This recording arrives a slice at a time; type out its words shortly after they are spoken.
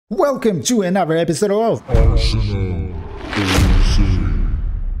Welcome to another episode of Arsenal Odyssey.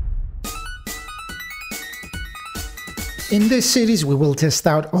 In this series, we will test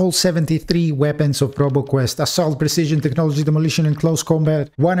out all 73 weapons of ROBOQUEST: Assault, Precision, Technology, Demolition, and Close Combat.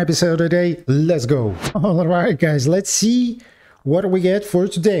 One episode a day. Let's go. Alright guys, let's see what we get for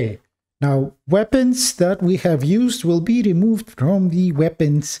today. Now, weapons that we have used will be removed from the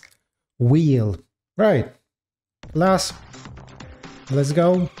weapons wheel. Right. Let's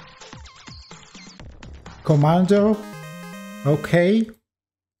go. Commando. Okay.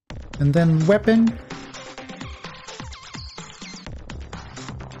 And then weapon.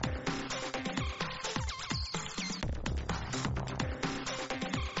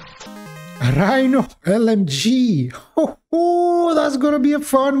 Rhino LMG. Oh, that's gonna be a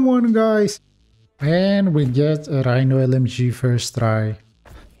fun one, guys. And we get a Rhino LMG first try.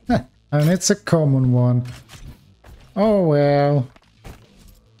 And it's a common one. Oh well.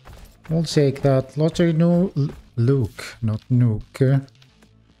 We'll take that. Lottery no Luke, not nuke.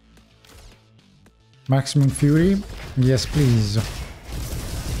 Maximum Fury. Yes, please.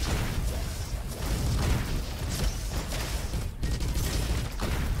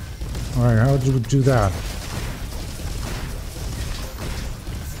 Alright, how do we do that?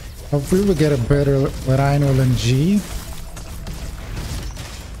 Hopefully we get a better Rhino LMG.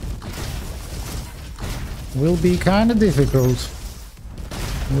 Will be kind of difficult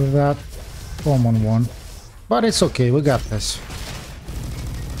with that common one. But it's okay, we got this.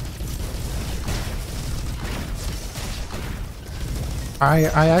 I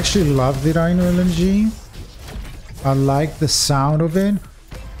actually love the Rhino LMG. I like the sound of it.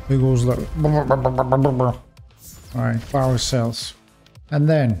 It goes like... Alright, power cells. And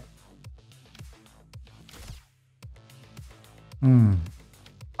then...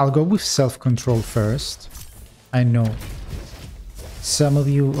 I'll go with self-control first. I know. Some of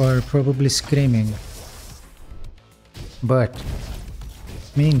you are probably screaming. But...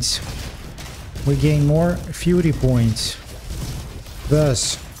 means... we gain more fury points.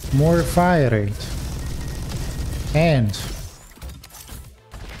 Thus, more fire rate. And...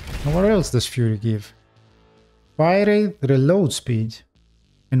 what else does Fury give? Fire rate, reload speed,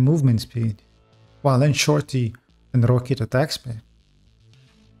 and movement speed. Well, and shorty and rocket attack speed.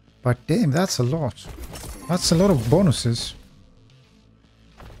 But damn, that's a lot. That's a lot of bonuses.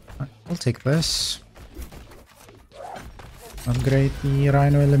 I'll take this. Upgrade the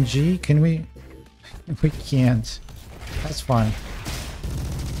Rhino LMG. Can we? We can't. That's fine.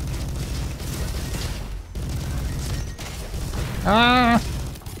 Ah!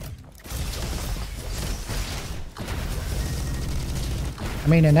 I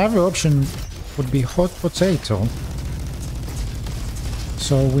mean, another option would be hot potato.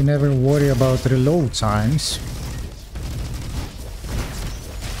 So we never worry about reload times.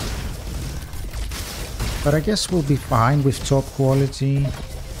 But I guess we'll be fine with top quality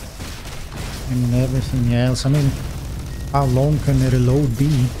and everything else. I mean, how long can the reload be?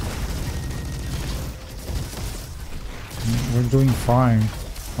 We're doing fine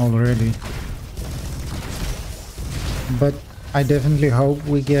already. But I definitely hope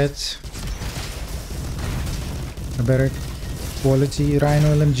we get a better quality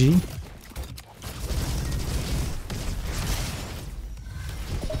Rhino LMG.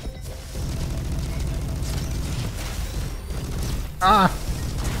 Ah!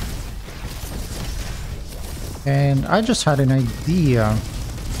 And I just had an idea.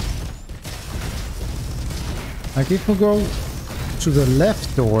 Like if we go to the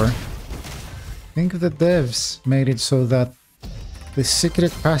left door, I think the devs made it so that the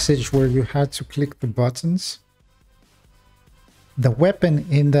secret passage where you had to click the buttons, the weapon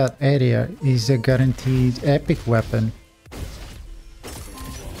in that area is a guaranteed epic weapon.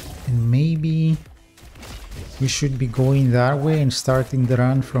 And maybe we should be going that way and starting the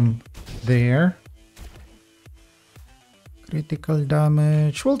run from there. Critical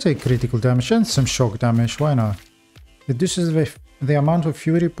damage. We'll take critical damage and some shock damage. Why not? Reduces the amount of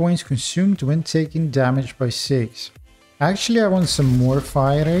fury points consumed when taking damage by 6. Actually, I want some more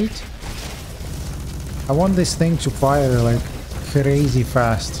fire rate. I want this thing to fire like crazy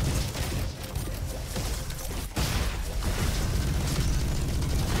fast.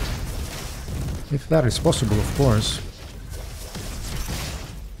 If that is possible, of course.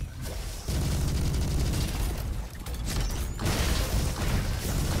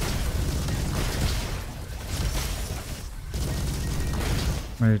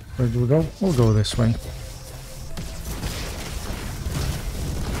 Wait, where do we go? We'll go this way.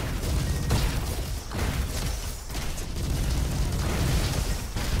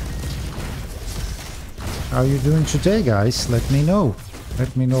 How are you doing today, guys? Let me know.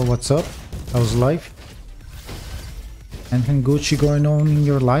 Let me know what's up. How's life? Anything Gucci going on in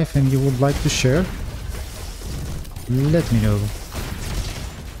your life and you would like to share? Let me know.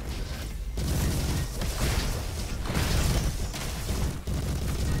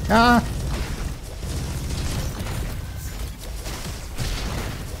 Ah!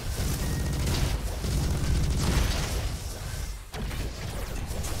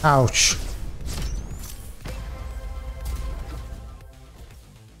 Ouch.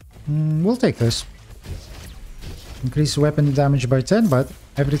 We'll take this. Increase weapon damage by 10, but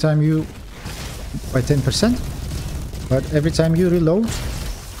every time you... by 10%. But every time you reload,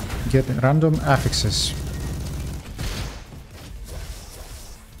 you get random affixes.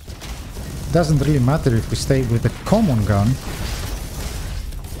 Doesn't really matter if we stay with the common gun,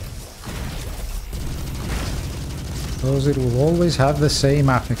 because it will always have the same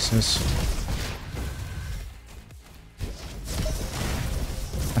affixes.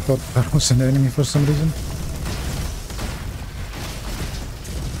 I thought that was an enemy for some reason.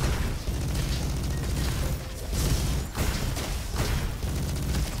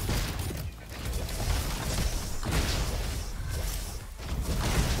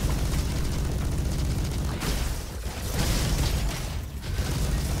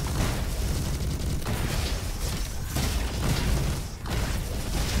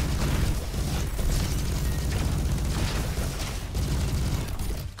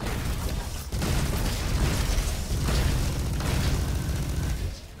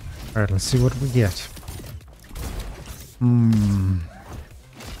 Alright, let's see what we get.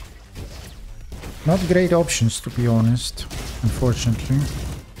 Not great options, to be honest, unfortunately.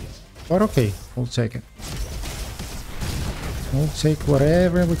 But okay, we'll take it. We'll take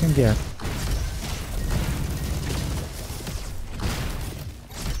whatever we can get.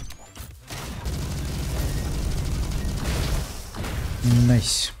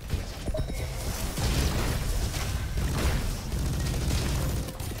 Nice.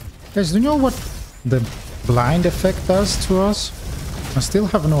 Guys, do you know what the blind effect does to us? I still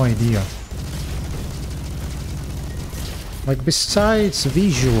have no idea. Like, besides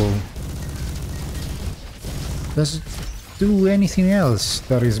visual, does it do anything else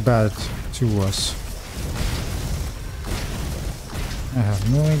that is bad to us? I have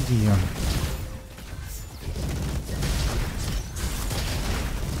no idea.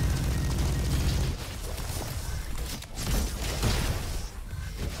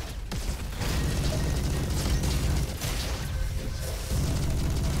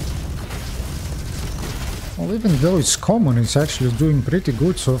 Well, even though it's common, it's actually doing pretty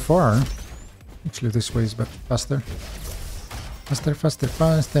good so far. Actually, this way is faster. Faster, faster,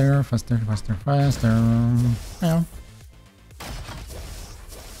 faster, faster, faster, faster. Yeah.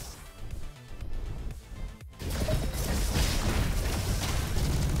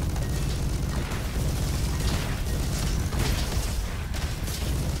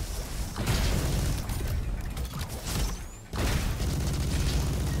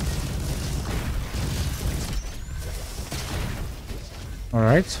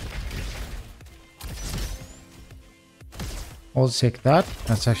 Alright. I'll take that.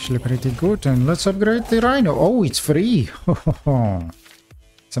 That's actually pretty good. And let's upgrade the Rhino. Oh, it's free.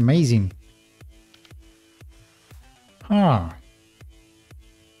 It's amazing. Huh.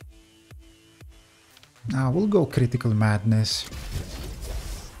 Now we'll go critical madness.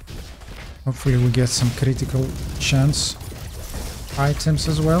 Hopefully we get some critical chance items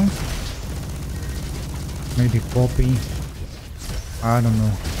as well. Maybe Poppy. I don't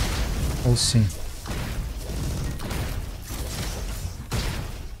know. We'll see.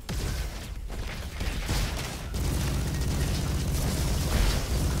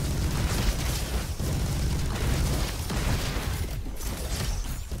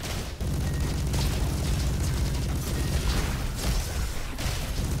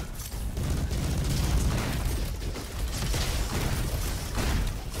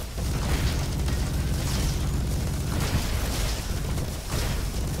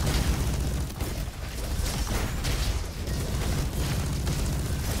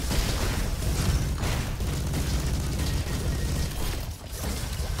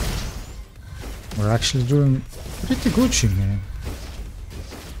 We're actually doing pretty Gucci, man.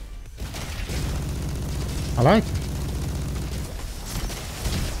 I like it.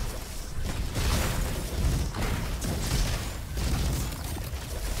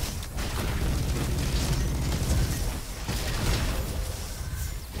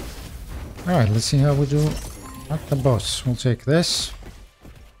 Alright, let's see how we do at the boss. We'll take this.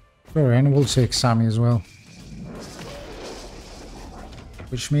 Sure, and we'll take Sammy as well.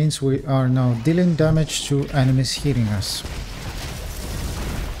 Which means we are now dealing damage to enemies hitting us.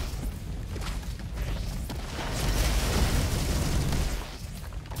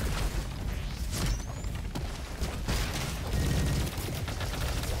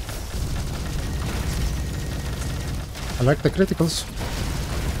 I like the criticals.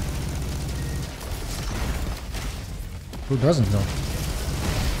 Who doesn't though?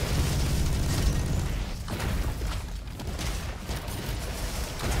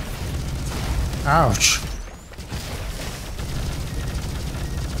 Ouch!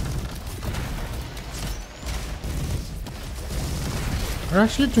 We're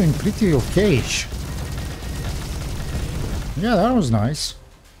actually doing pretty okay-ish. Yeah, that was nice.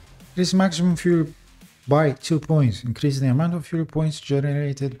 Increase maximum fuel by 2 points. Increase the amount of fuel points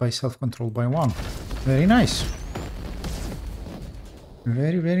generated by self-control by 1. Very nice.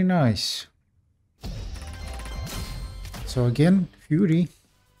 Very, very nice. So again, Fury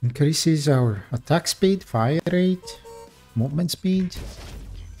increases our attack speed, fire rate, movement speed,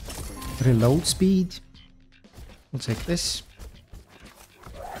 reload speed. We'll take this.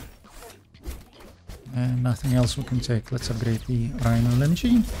 And nothing else we can take. Let's upgrade the Rhino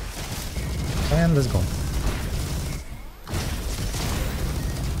LMG. And let's go.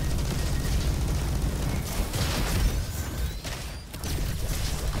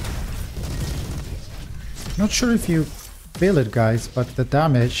 Not sure if you feel it, guys, but the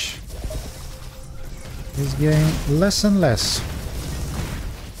damage is getting less and less.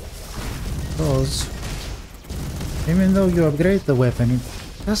 Because even though you upgrade the weapon,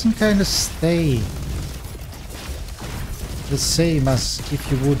 it doesn't kind of stay the same as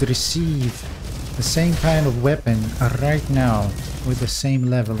if you would receive the same kind of weapon right now with the same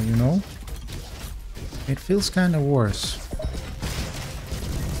level, you know? It feels kind of worse.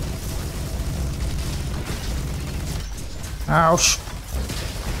 Ouch!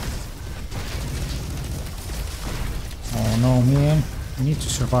 Oh no, man. I need to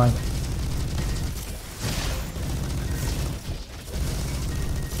survive.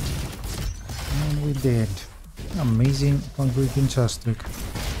 And we did. Amazing, fantastic.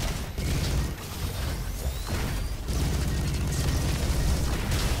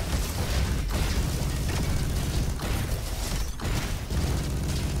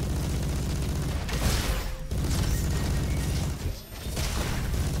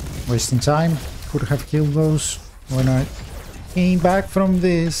 Wasting time. Could have killed those when I came back from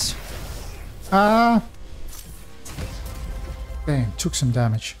this. Ah! Dang, took some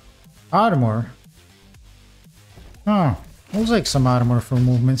damage. Armor. Oh, we'll take some armor for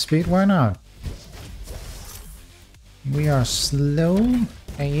movement speed, why not? We are slow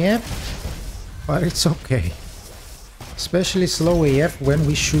AF, but it's okay. Especially slow AF when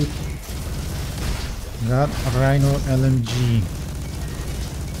we shoot that Rhino LMG.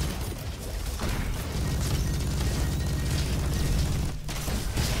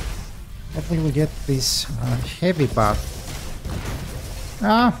 Hopefully we get this heavy buff.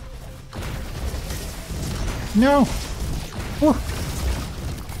 Ah! No! Whew.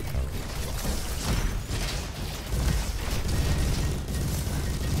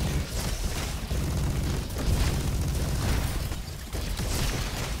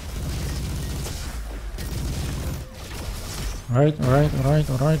 Alright,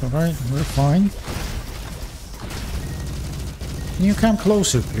 alright. We're fine. Can you come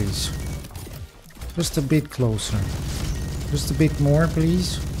closer, please? Just a bit closer. Just a bit more,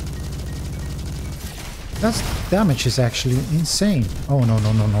 please. That damage is actually insane. Oh, no.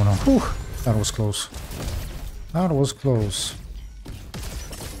 Whew. That was close. That was close.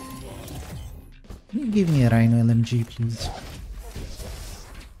 Can you give me a Rhino LMG, please?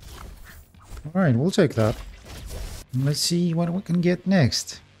 Alright, we'll take that. Let's see what we can get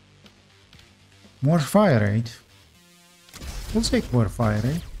next. More fire rate. We'll take more fire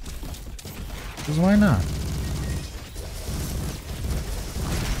rate. Because why not?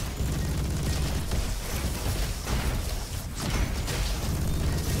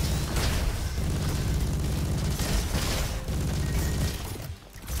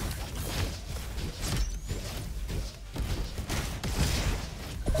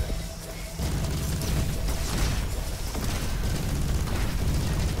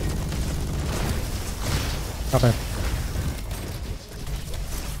 Stop it.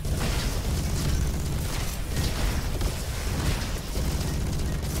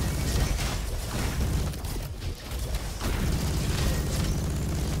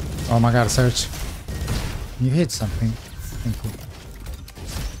 Oh my god, Serg. You hit something. Thank you.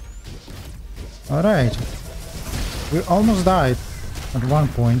 Alright. We almost died at one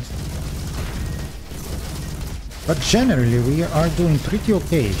point. But generally we are doing pretty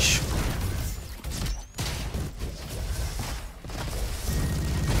okay-ish.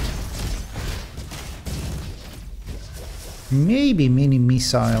 Maybe mini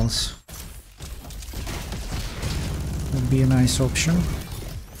missiles would be a nice option.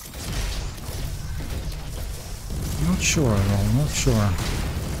 Not Not sure though, not sure.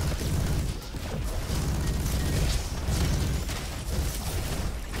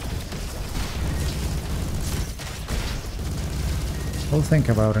 We'll think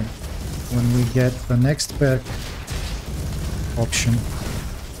about it when we get the next perk option.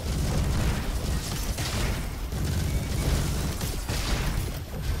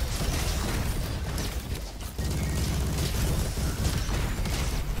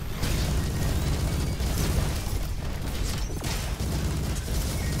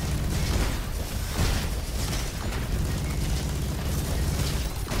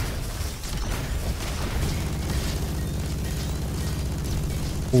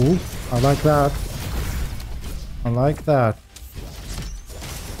 Ooh, I like that. I like that.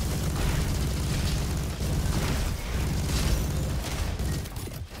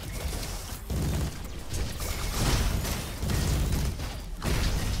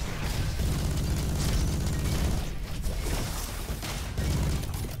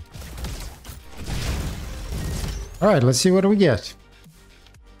 Alright, let's see what we get.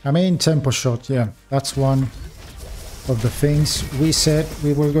 I mean, tempo shot, yeah. That's one of the things we said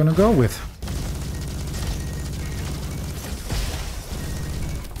we were gonna go with.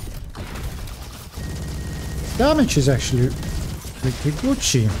 Damage is actually pretty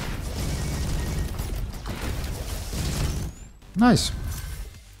Gucci. Nice.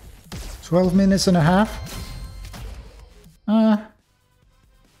 12 minutes and a half.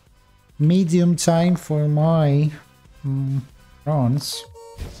 Medium time for my runs.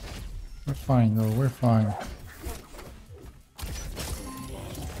 We're fine though, we're fine.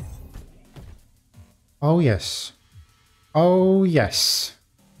 Oh yes. Oh yes.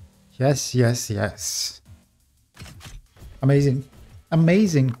 Yes, yes, yes. Amazing.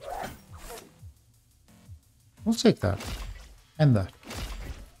 Amazing. We'll take that. And that.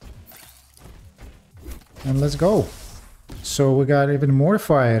 And let's go. So we got even more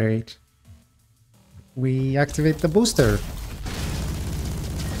fire rate. We activate the booster.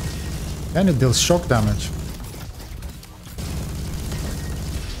 And it deals shock damage.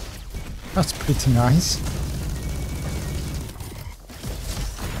 That's pretty nice.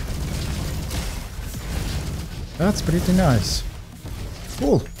 That's pretty nice.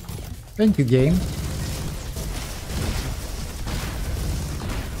 Cool. Thank you, game.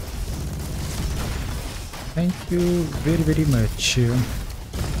 Thank you very, very much.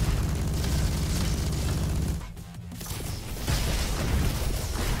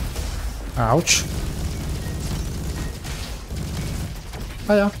 Ouch.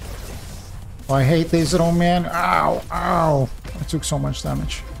 Oh yeah. Oh, I hate this little man. Ow, ow. I took so much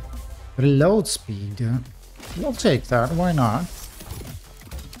damage. Reload speed. We'll take that. Why not?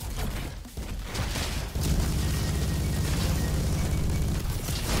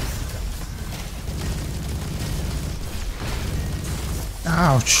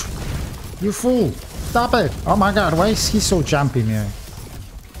 Ouch. You fool. Stop it. Oh my god. Why is he so jumpy, man?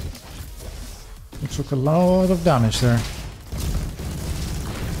 He took a lot of damage there.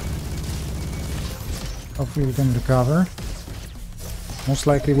 Hopefully we can recover. Most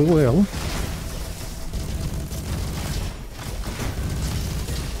likely we will.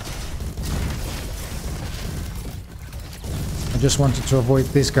 I just wanted to avoid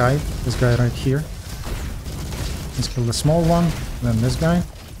this guy right here. Let's kill the small one, then this guy.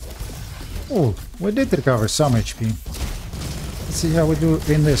 Oh, we did recover some HP. Let's see how we do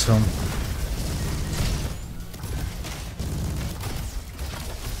in this room.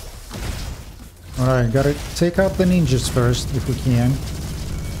 Alright, gotta take out the ninjas first, if we can.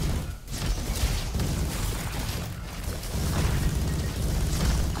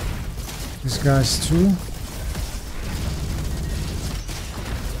 These guys too.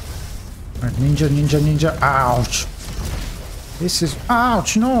 Alright, ninja, ninja, ninja. Ouch! This is...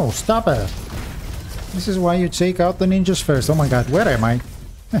 Ouch! No! Stop it! This is why you take out the ninjas first. Oh my god, where am I?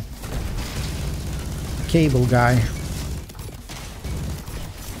 Cable guy.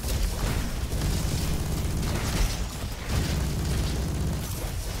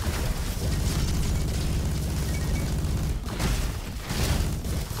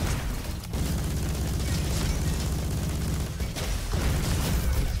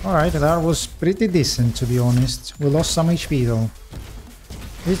 Alright, that was pretty decent, to be honest. We lost some HP though.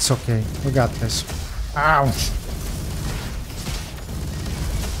 It's okay, we got this. Ouch!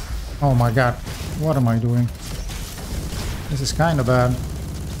 Oh my god, what am I doing? This is kind of bad.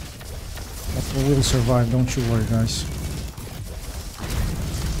 But we will survive, don't you worry, guys.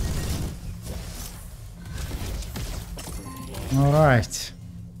 Alright.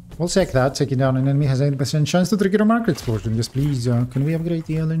 We'll take that. Taking down an enemy has 80% chance to trigger a marker explosion. Yes, please. Can we upgrade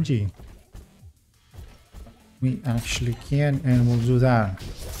the LMG? We actually can, and we'll do that.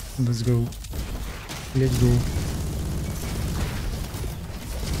 Let's go. Let's go.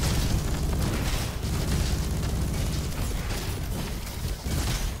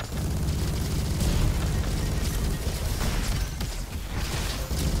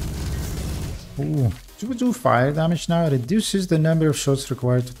 Ooh. To do fire damage now reduces the number of shots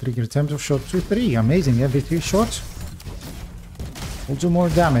required to trigger attempts of shot to 3. Amazing. Every 3 shots will do more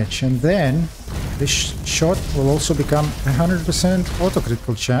damage, and then this shot will also become 100%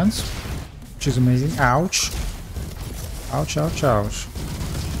 auto-critical chance, which is amazing. Ouch. Ouch, ouch, ouch.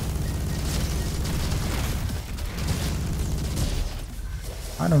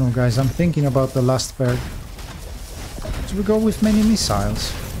 I don't know, guys. I'm thinking about the last perk. Should we go with many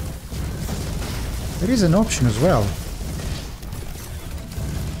missiles? There is an option as well.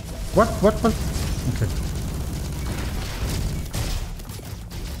 What? Okay.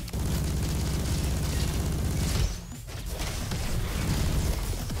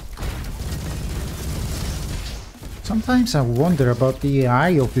 Sometimes I wonder about the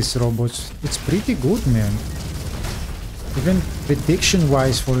AI of these robots. It's pretty good, man. Even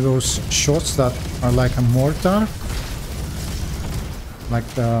prediction-wise for those shots that are like a mortar. Like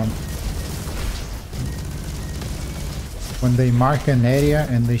the... when they mark an area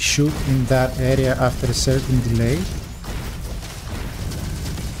and they shoot in that area after a certain delay.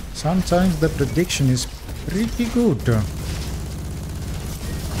 Sometimes the prediction is pretty good.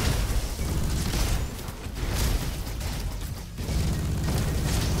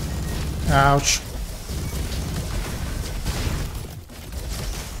 Ouch.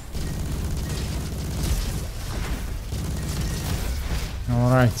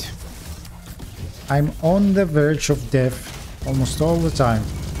 Alright. I'm on the verge of death almost all the time.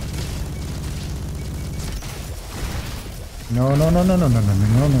 No, no, no, no, no, no, no,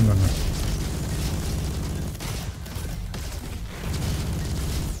 no, no, no, no.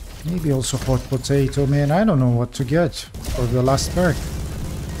 Maybe also hot potato, man. I don't know what to get for the last perk.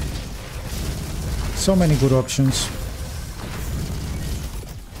 So many good options.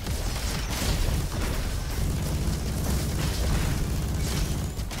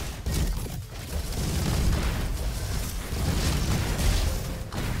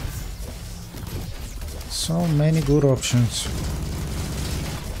 So many good options.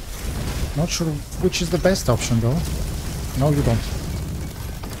 Not sure which is the best option though. No, you don't.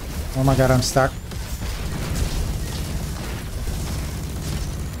 Oh my god, I'm stuck.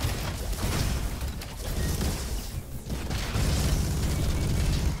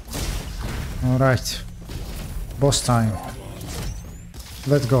 Alright. Boss time.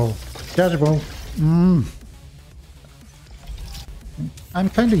 Let's go. Judge ball. I'm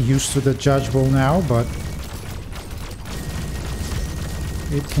kind of used to the judge ball now, but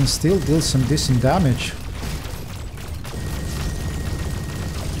it can still deal some decent damage.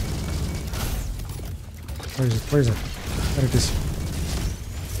 Where is it? Where is it? There it is.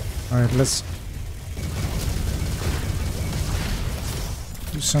 Alright, let's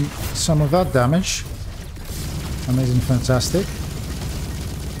do some of that damage. Amazing, fantastic.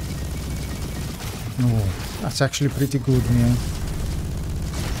 Oh, that's actually pretty good, man.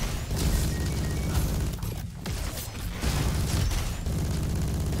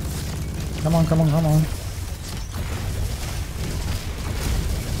 Come on, come on, come on.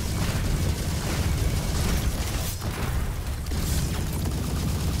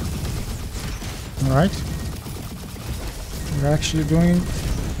 Alright. We're actually doing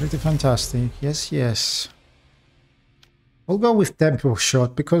pretty fantastic. Yes, yes. We'll go with tempo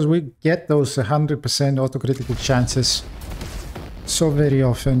shot because we get those 100% autocritical chances so very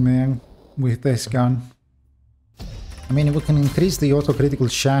often, man, with this gun. I mean, we can increase the autocritical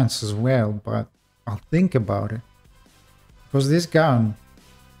chance as well, but I'll think about it. Because this gun,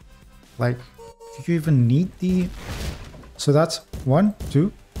 like, do you even need the... So that's 1,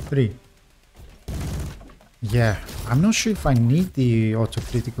 2, 3. Yeah, I'm not sure if I need the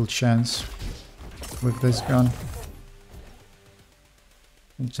autocritical chance with this gun.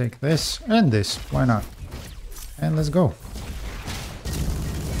 We'll take this and this, why not? And let's go.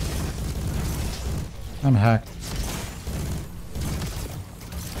 I'm hacked.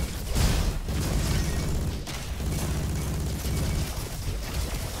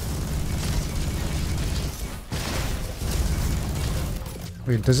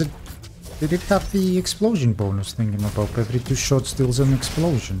 Wait, does it... Did it have the explosion bonus thinking about every 2 shots deals an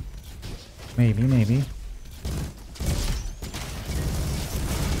explosion? Maybe, maybe.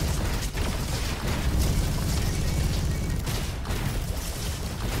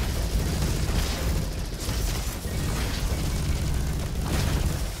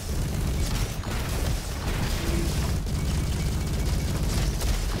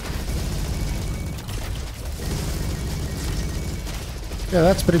 Yeah,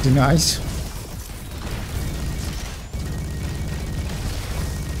 that's pretty nice.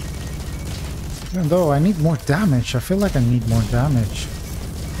 Even though I need more damage, I feel like I need more damage.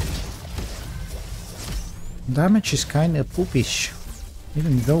 Damage is kind of poopish,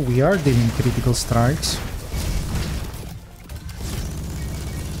 even though we are dealing critical strikes.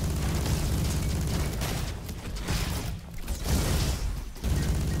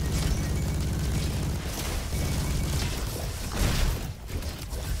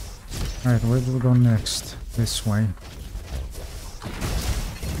 Alright, where do we go next? This way.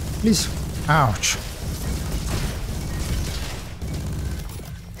 Please. Ouch.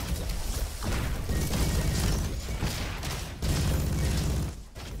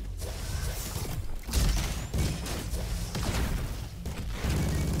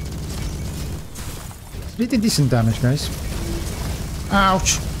 Pretty decent damage, guys.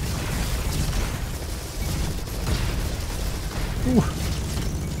 Ouch. Ooh.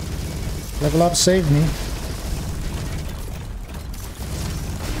 Level up saved me.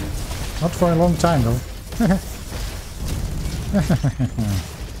 Not for a long time, though.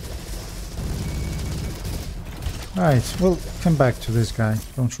 Alright, we'll come back to this guy.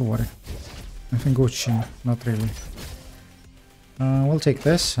 Don't you worry. I think Gucci, not really. We'll take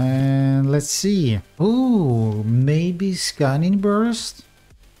this and let's see. Ooh, maybe scanning burst?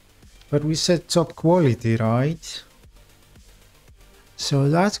 But we said top quality, right? So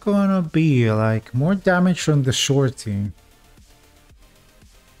that's gonna be like more damage from the sorting.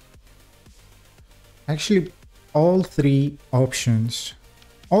 Actually, all three options,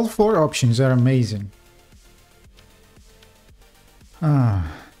 all four options are amazing.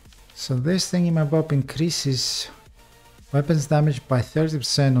 So this thingy-mabob increases weapons damage by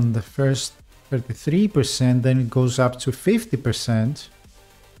 30% on the first 33%, then it goes up to 50%.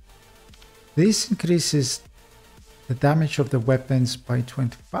 This increases the damage of the weapons by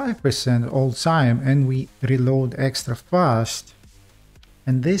 25% all time, and we reload extra fast.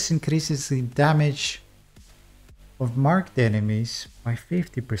 And this increases the damage of marked enemies by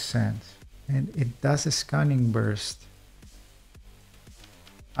 50%. And it does a scanning burst.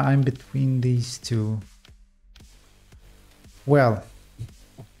 I'm between these two. Well.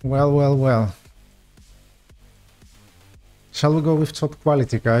 Shall we go with top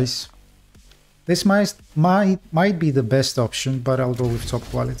quality, guys? This might be the best option, but I'll go with top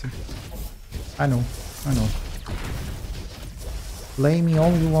quality. I know. Blame me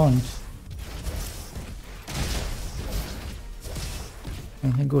all you want.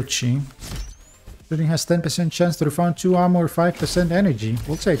 And Higuchi. Shooting has 10% chance to refund 2 armor or 5% energy.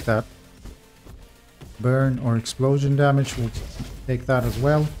 We'll take that. Burn or explosion damage. We'll take that as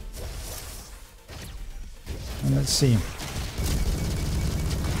well. And let's see.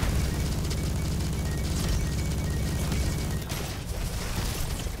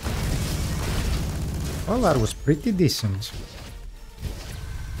 Well, that was pretty decent.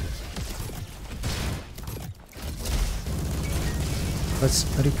 Let's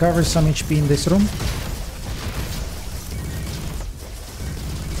recover some HP in this room.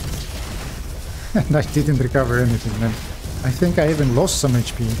 And I didn't recover anything then. I think I even lost some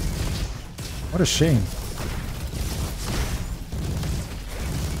HP. What a shame.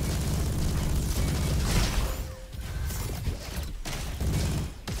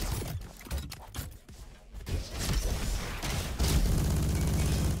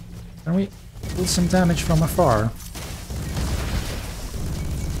 Can we do some damage from afar?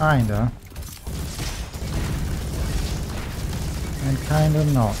 Kinda. And kinda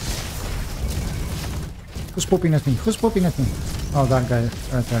not. Who's pooping at me? Who's pooping at me? Oh, that guy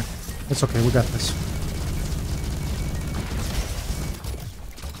right there. It's okay, we got this.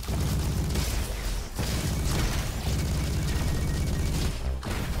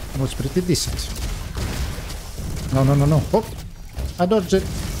 That was pretty decent. No. Oh! I dodged it.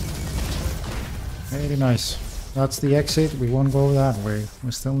 Very nice. That's the exit. We won't go that way.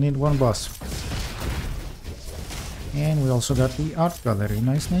 We still need one boss. And we also got the art gallery.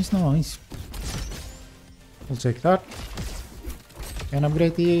 Nice. We'll take that. And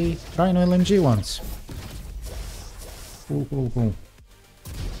upgrade the Rhino LMG ones. Cool.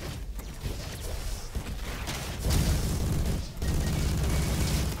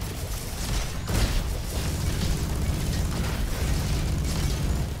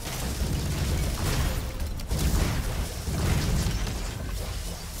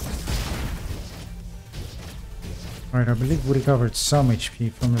 Alright, I believe we recovered some HP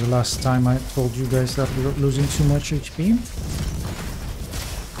from the last time I told you guys that we were losing too much HP.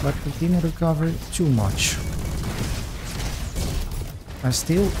 But we didn't recover too much. I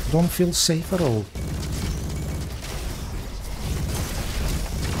still don't feel safe at all.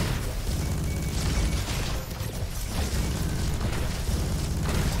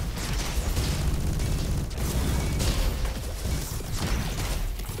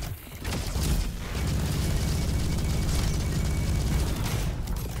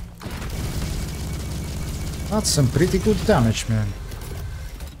 That's some pretty good damage, man.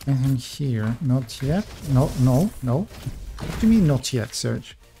 And here, not yet. No. What do you mean not yet,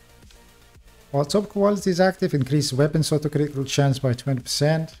 Serg? While top quality is active, increase weapons auto-critical chance by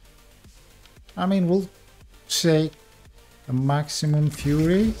 20%. I mean, we'll say a maximum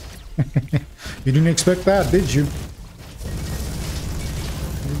fury. You didn't expect that, did you?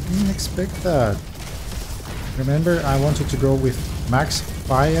 You didn't expect that. Remember, I wanted to go with max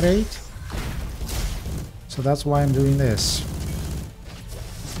fire rate. So that's why I'm doing this.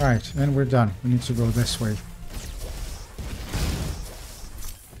 Right, and we're done. We need to go this way.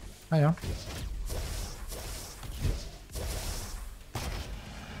 Hiya.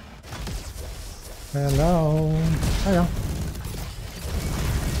 Hello. Hiya.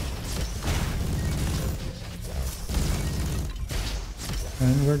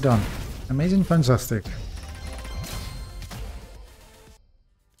 And we're done. Amazing, fantastic.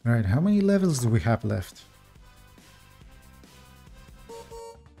 Right, how many levels do we have left?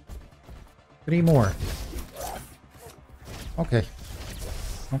 3 more. Okay.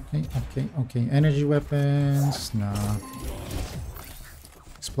 Okay. Energy weapons, nah.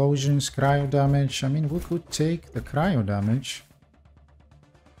 Explosions, cryo damage. I mean, we could take the cryo damage.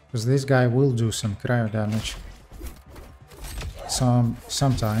 Because this guy will do some cryo damage.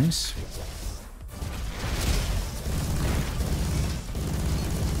 Sometimes.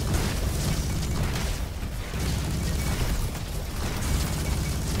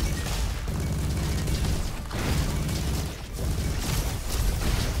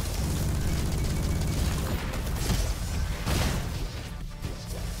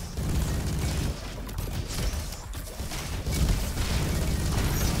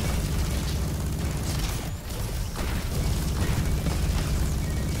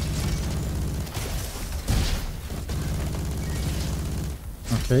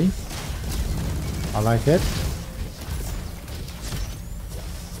 Okay, I like it.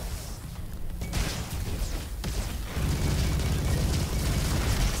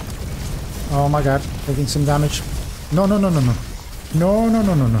 Oh my god, taking some damage. No.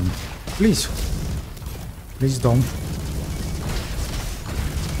 Please. Please don't.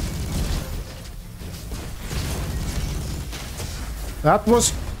 That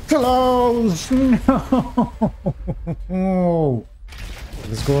was close! No!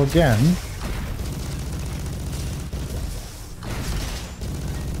 Let's go again.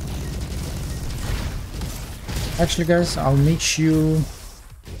 Actually, guys, I'll meet you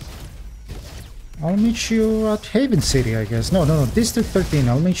at Haven City, I guess. No, District 13.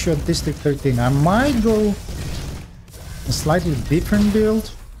 I'll meet you at District 13. I might go a slightly different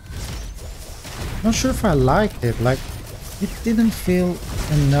build. Not sure if I liked it. Like, it didn't feel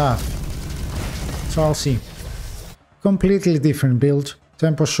enough. So I'll see. Completely different build.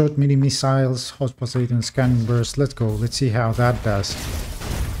 Tempo shot, mini missiles, hot potato, scanning burst. Let's go. Let's see how that does.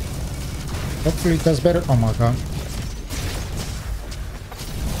 Hopefully it does better. Oh my god.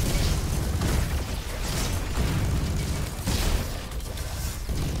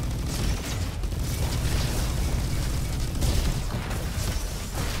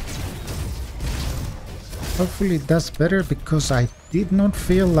 Hopefully it does better, because I did not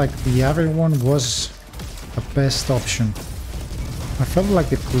feel like the other one was the best option. I felt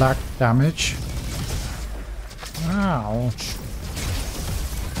like it lacked damage. Ouch.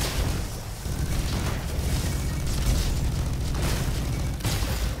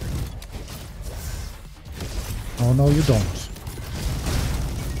 Oh no, you don't.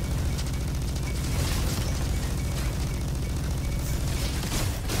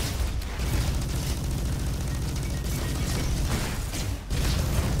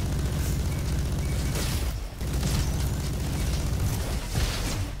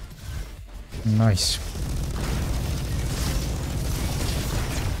 Nice.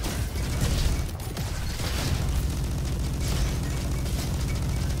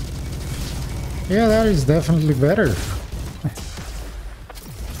 Yeah, that is definitely better.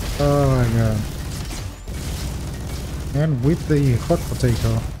 Oh my god. And with the hot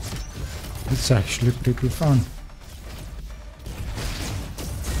potato, it's actually pretty fun.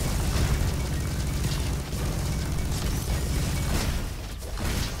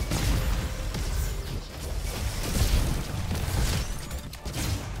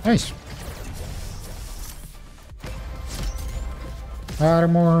 Nice.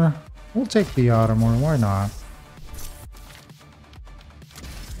 Armor. We'll take the armor, why not?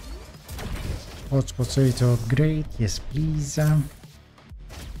 Hot potato upgrade, yes please.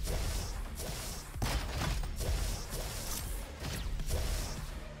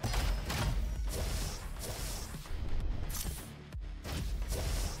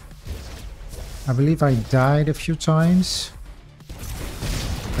 I believe I died a few times.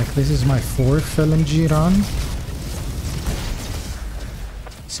 Like this is my 4th LMG run.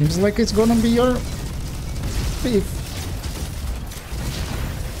 Seems like it's gonna be your 5th.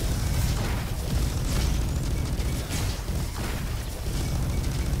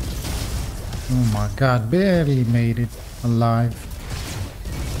 Oh my god, barely made it alive.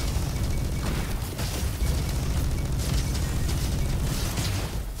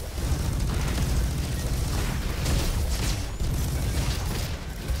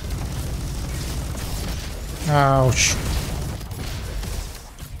 Ouch.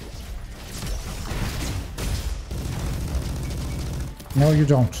 No, you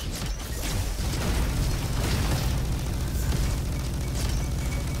don't.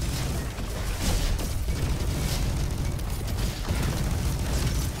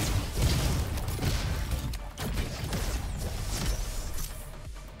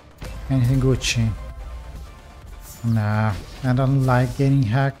 Anything Gucci? Nah, I don't like getting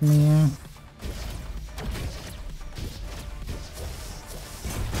hacked, man.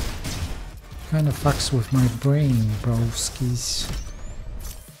 Kind of fucks with my brain, broskis.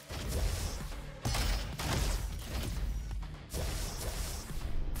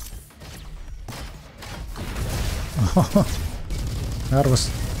 That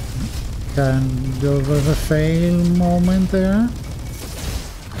was kind of a fail moment there.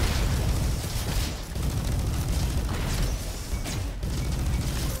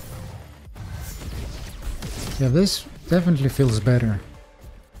 Yeah, this definitely feels better.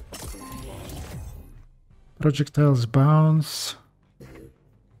 Projectiles bounce.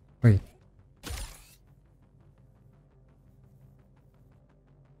 Wait.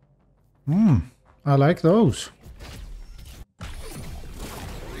 I like those.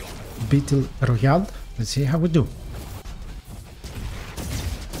 Battle Royale. Let's see how we do.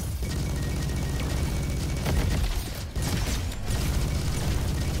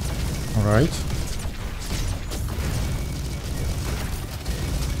 All right.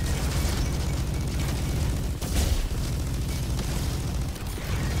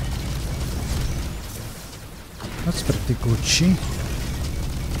 That's pretty Gucci.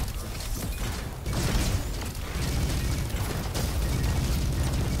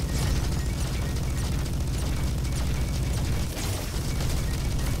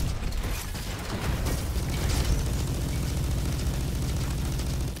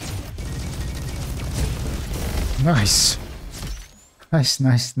 Nice.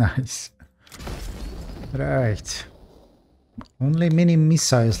 Nice. Right. Only mini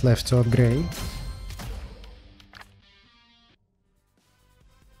missiles left to upgrade.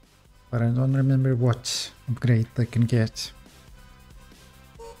 But I don't remember what upgrade I can get.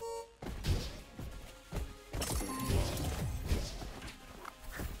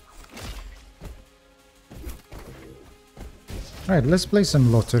 Alright, let's play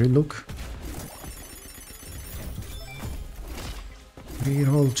some lottery, look.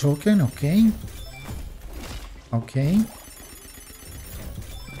 Reroll token, okay. Okay.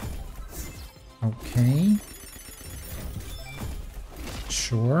 Okay.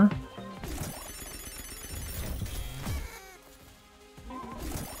 Sure.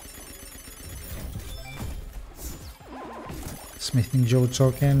 Smithing Joe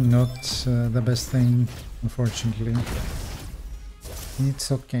token, not the best thing, unfortunately.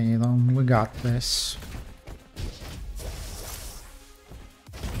 It's okay though, we got this.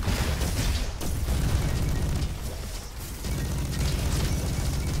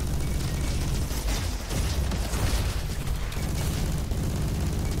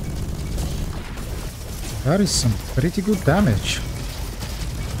 That is some pretty good damage.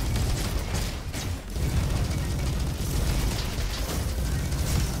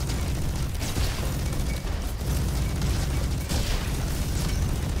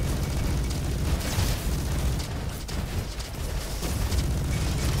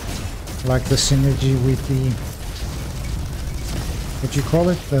 Like the synergy with the, what do you call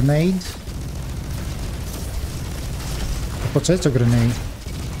it, the nade? The potato grenade.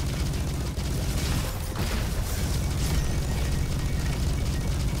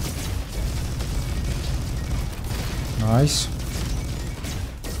 Nice.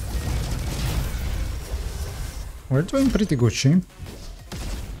 We're doing pretty Gucci.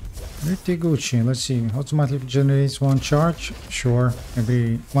 Pretty Gucci. Let's see. Automatically generates one charge. Sure.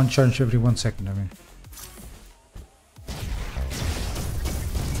 Maybe one charge every 1 second. I mean.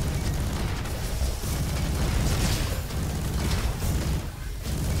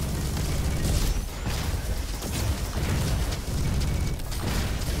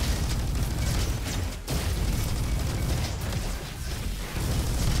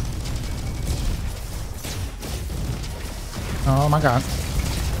 Oh my god.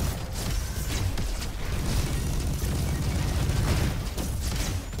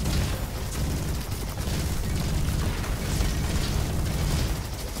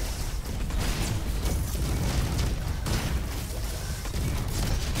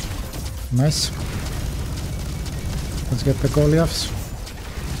 Nice. Let's get the Goliaths.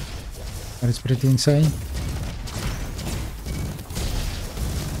 That is pretty insane.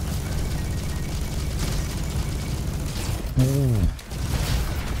 Ooh.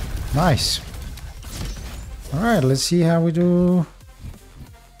 Nice. Alright, let's see how we do.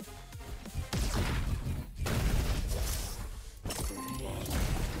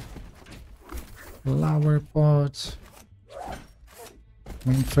 Flower pot.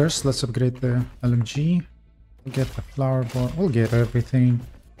 First, let's upgrade the LMG. We'll get the flower pot. We'll get everything.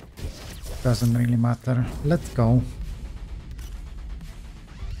 Doesn't really matter. Let's go.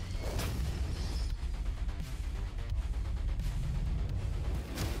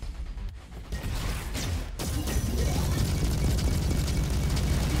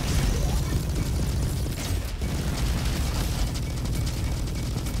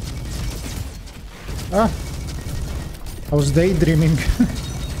 Ah! I was daydreaming.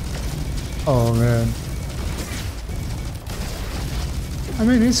 Oh man. I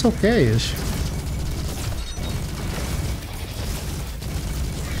mean, it's okay-ish.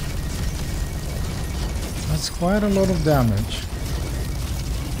 That's quite a lot of damage.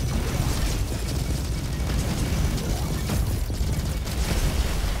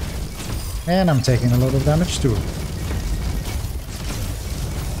 And I'm taking a lot of damage too.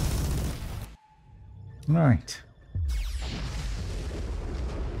 Right.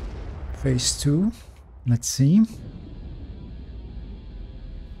 Phase 2. Let's see.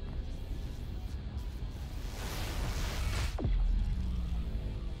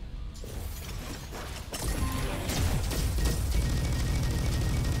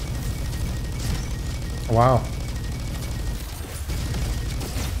 Wow.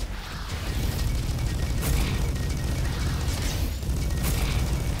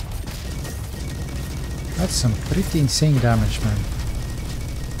 That's some pretty insane damage, man.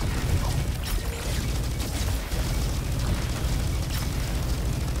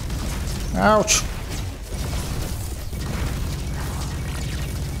 Ouch!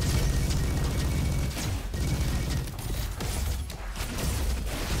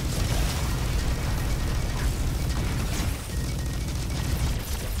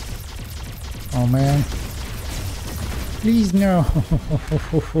 Oh man. Please no.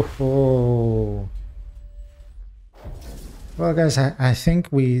 Well guys, I think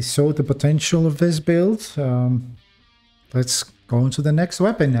we saw the potential of this build. Let's go on to the next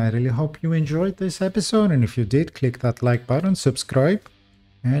weapon. I really hope you enjoyed this episode, and if you did, click that like button, subscribe,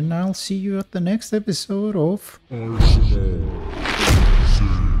 and I'll see you at the next episode of Arsenal.